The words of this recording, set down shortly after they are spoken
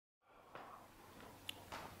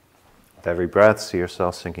With every breath, see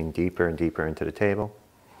yourself sinking deeper and deeper into the table.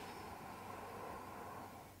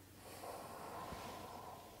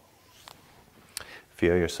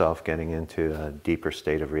 Feel yourself getting into a deeper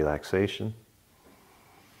state of relaxation.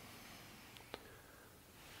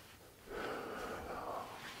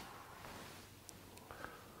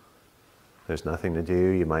 There's nothing to do.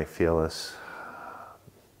 You might feel us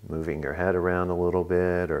moving your head around a little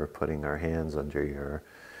bit or putting our hands under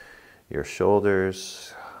your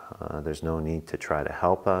shoulders. There's no need to try to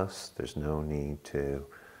help us. There's no need to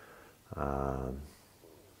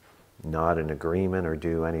nod in agreement or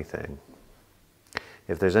do anything.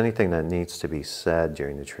 If there's anything that needs to be said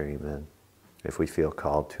during the treatment, if we feel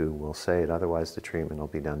called to, we'll say it. Otherwise, the treatment will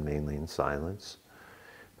be done mainly in silence.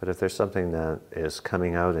 But if there's something that is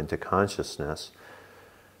coming out into consciousness,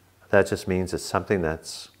 that just means it's something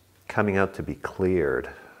that's coming out to be cleared,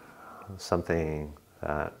 something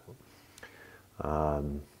that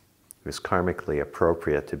is karmically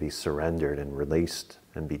appropriate to be surrendered and released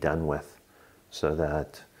and be done with, so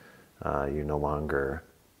that you're no longer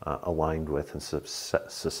aligned with and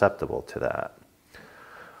susceptible to that.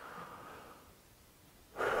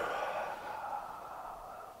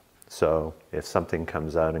 So if something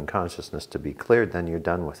comes out in consciousness to be cleared, then you're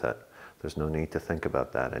done with it. There's no need to think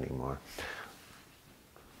about that anymore.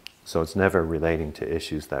 So it's never relating to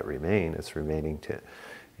issues that remain. It's relating to,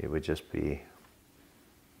 it would just be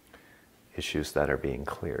issues that are being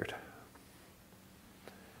cleared.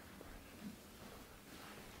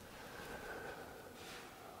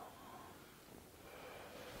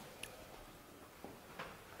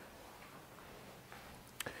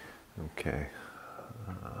 Okay.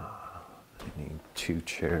 I need 2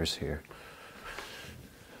 chairs here.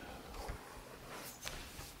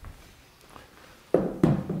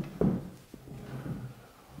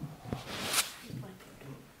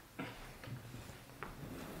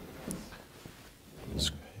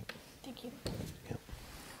 Thank you. Yep.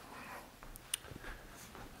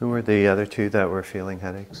 Who were the other 2 that were feeling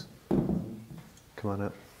headaches? Come on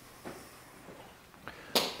up.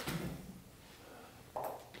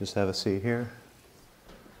 Just have a seat here.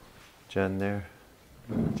 Jen there.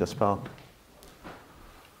 Just Paul.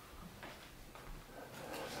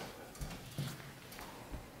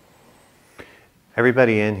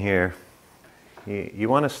 Everybody in here, you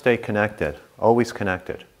want to stay connected, always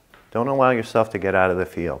connected. Don't allow yourself to get out of the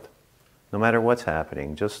field. No matter what's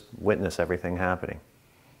happening, just witness everything happening.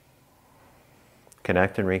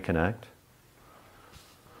 Connect and reconnect.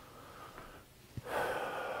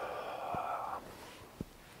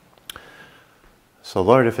 So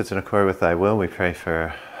Lord, if it's in accord with Thy will, we pray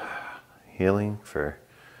for healing for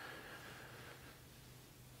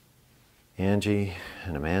Angie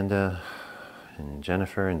and Amanda and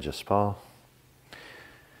Jennifer and Jaspal.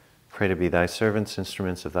 Pray to be Thy servants,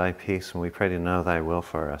 instruments of Thy peace, and we pray to know Thy will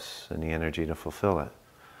for us and the energy to fulfill it.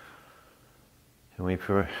 And we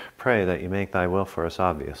pray that You make Thy will for us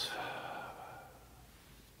obvious.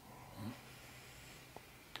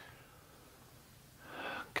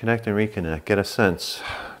 Connect and reconnect. Get a sense.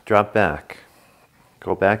 Drop back.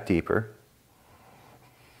 Go back deeper.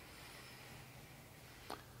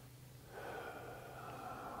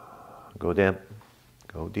 Go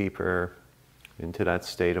deeper into that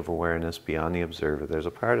state of awareness beyond the observer. There's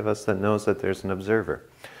a part of us that knows that there's an observer.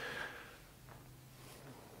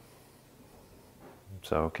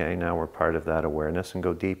 So, okay, now we're part of that awareness and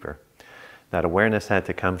go deeper. That awareness had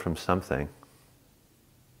to come from something.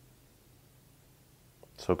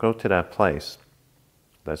 So go to that place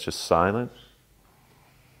that's just silent.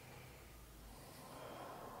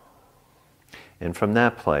 And from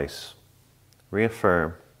that place,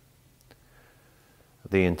 reaffirm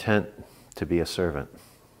the intent to be a servant.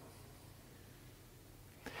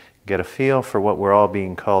 Get a feel for what we're all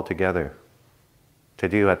being called together to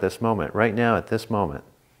do at this moment, right now at this moment.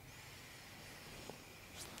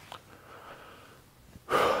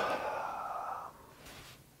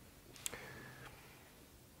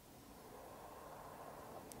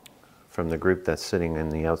 From the group that's sitting in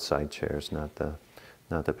the outside chairs, not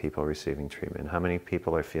the people receiving treatment. How many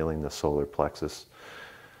people are feeling the solar plexus?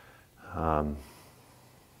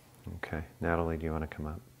 Okay, Natalie, do you want to come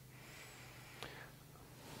up?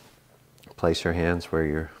 Place your hands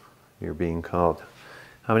where you're being called.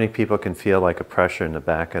 How many people can feel like a pressure in the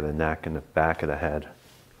back of the neck and the back of the head?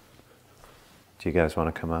 Do you guys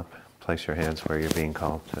want to come up? Place your hands where you're being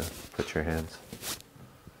called to put your hands.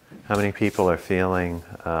 How many people are feeling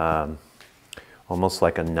almost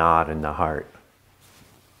like a knot in the heart?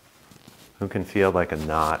 Who can feel like a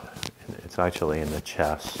knot? It's actually in the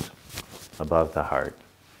chest, above the heart.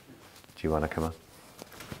 Do you want to come up?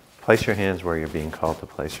 Place your hands where you're being called to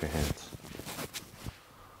place your hands.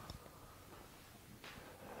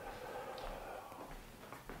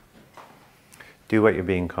 Do what you're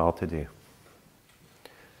being called to do.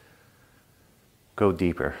 Go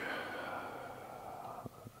deeper.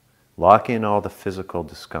 Lock in all the physical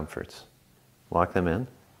discomforts. Lock them in.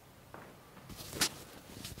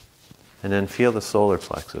 And then feel the solar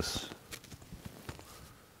plexus.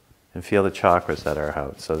 And feel the chakras that are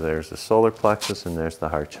out. So there's the solar plexus and there's the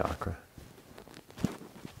heart chakra.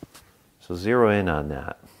 So zero in on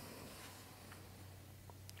that.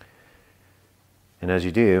 And as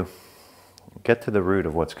you do, get to the root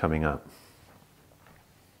of what's coming up.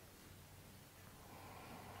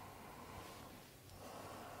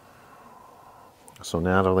 So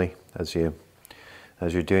Natalie, as you're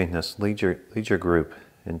doing this, lead your group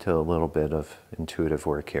into a little bit of intuitive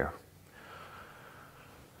work here.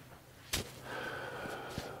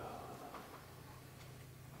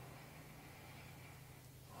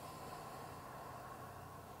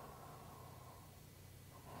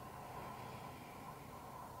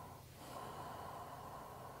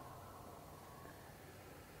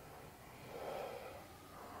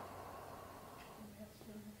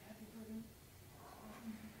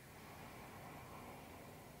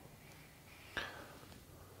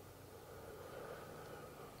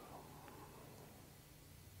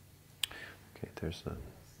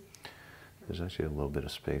 There's actually a little bit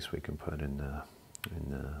of space we can put in the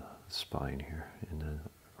spine here,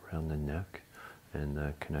 around the neck, and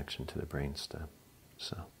the connection to the brainstem.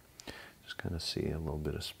 So just kind of see a little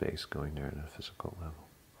bit of space going there at a physical level.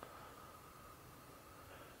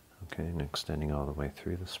 Okay, and extending all the way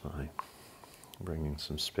through the spine, bringing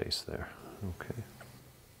some space there. Okay.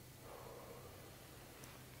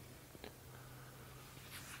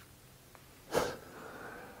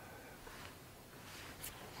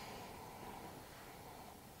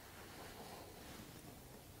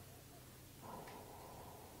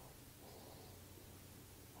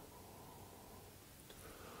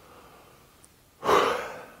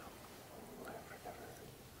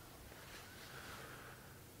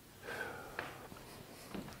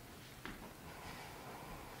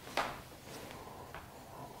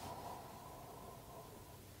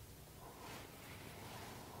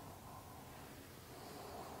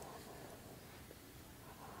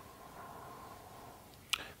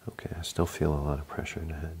 Okay, I still feel a lot of pressure in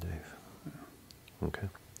the head, Dave. Okay,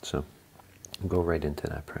 so go right into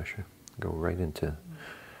that pressure. Go right into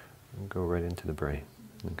the brain.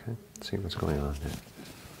 Okay, see what's going on there.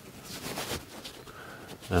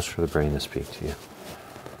 Ask for the brain to speak to you.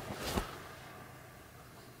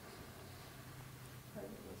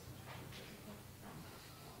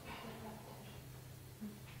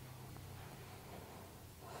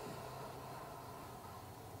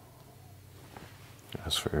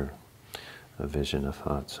 Ask for a vision, a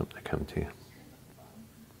thought, something to come to you.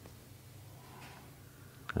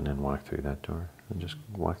 And then walk through that door. And just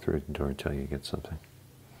walk through the door until you get something.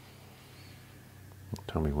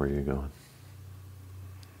 Tell me where you're going.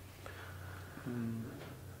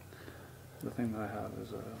 The thing that I have is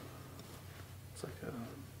it's like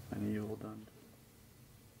an evil done.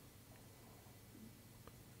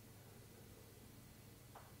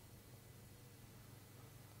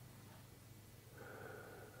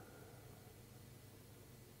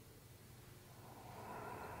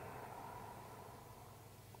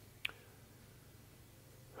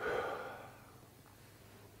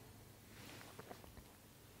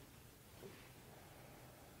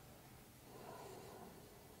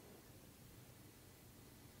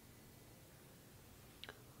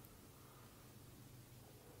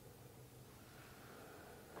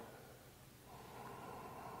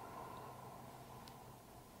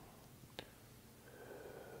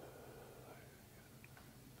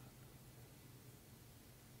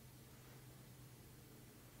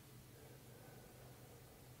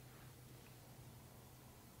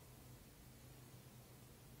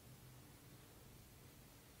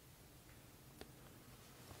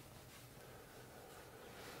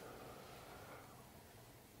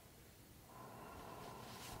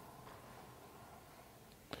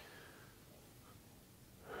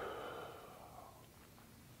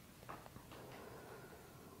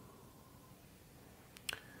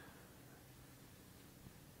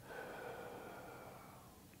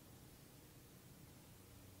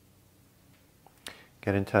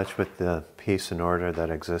 Get in touch with the peace and order that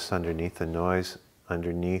exists underneath the noise,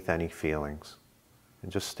 underneath any feelings.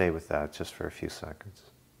 And just stay with that just for a few seconds.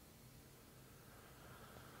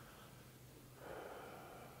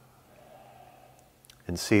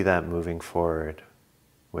 And see that moving forward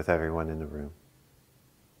with everyone in the room.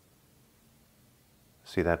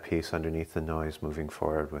 See that peace underneath the noise moving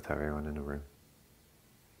forward with everyone in the room.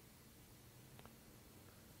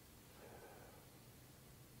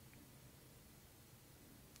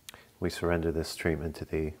 we surrender this treatment to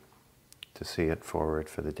Thee to see it forward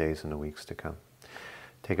for the days and the weeks to come.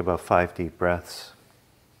 Take about 5 deep breaths.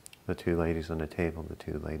 The 2 ladies on the table, the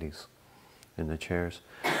 2 ladies in the chairs.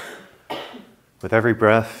 With every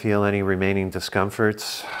breath, feel any remaining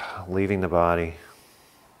discomforts leaving the body.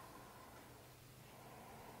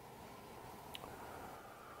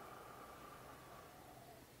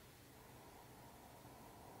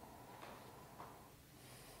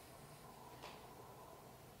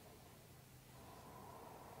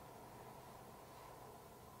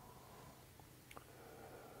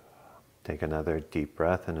 Take another deep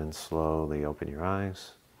breath and then slowly open your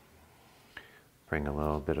eyes. Bring a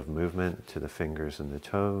little bit of movement to the fingers and the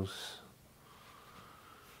toes.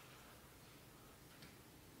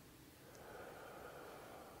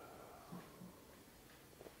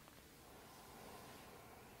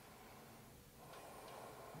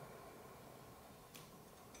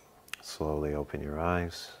 Slowly open your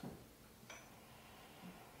eyes.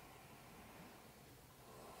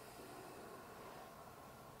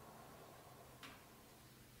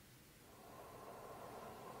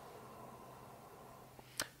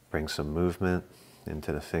 Bring some movement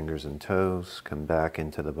into the fingers and toes. Come back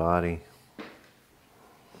into the body.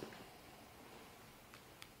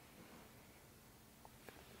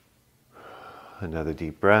 Another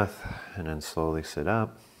deep breath, and then slowly sit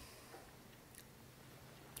up.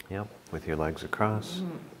 Yep, with your legs across.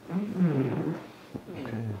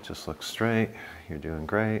 Okay, just look straight. You're doing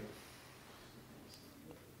great.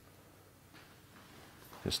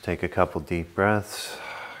 Just take a couple deep breaths.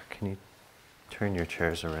 Can you turn your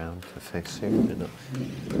chairs around to face here? And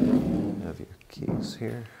have your keys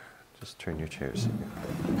here. Just turn your chairs here.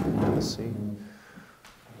 Have a seat.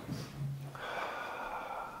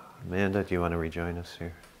 Amanda, do you want to rejoin us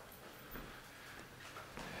here?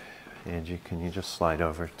 Angie, can you just slide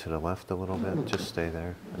over to the left a little bit? Just stay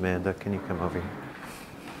there. Amanda, can you come over here?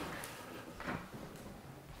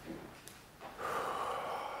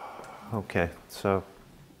 Okay, so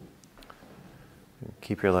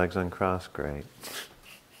keep your legs uncrossed. Great.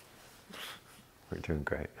 We're doing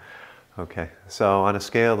great. Okay, so on a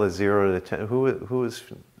scale of 0 to 10,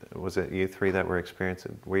 was it you 3 that were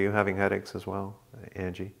experiencing? Were you having headaches as well,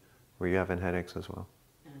 Angie? Were you having headaches as well?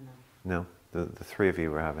 No. No? The 3 of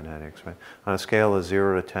you were having headaches, right? On a scale of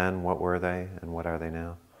 0 to 10, what were they and what are they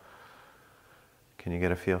now? Can you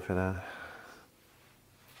get a feel for that?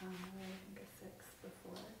 I think a 6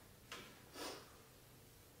 before.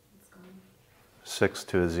 It's gone. 6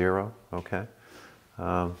 to a 0, okay.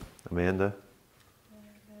 Amanda? 8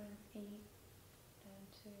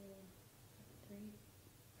 to 3.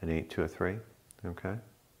 An 8 to a 3, okay.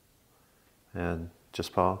 And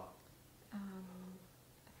just Paul? I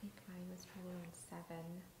think mine was probably around 7,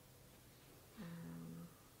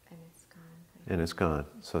 and it's gone. And it's gone,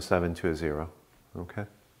 so 7 to a 0, okay.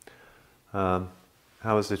 How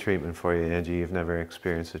was the treatment for you, Angie? You've never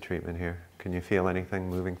experienced the treatment here. Can you feel anything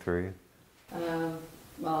moving through you?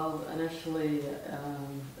 Well, initially,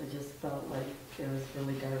 it just felt like it was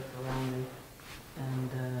really dark around me. And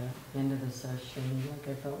the end of the session, like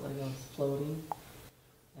I felt like I was floating.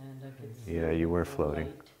 And I could see Yeah, you were the floating.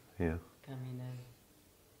 light Yeah. coming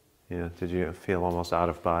in. Yeah. Did you feel almost out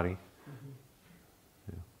of body? Mm-hmm.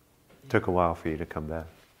 Yeah. Took a while for you to come back.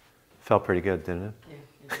 Felt pretty good, didn't it?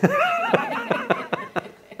 Yeah.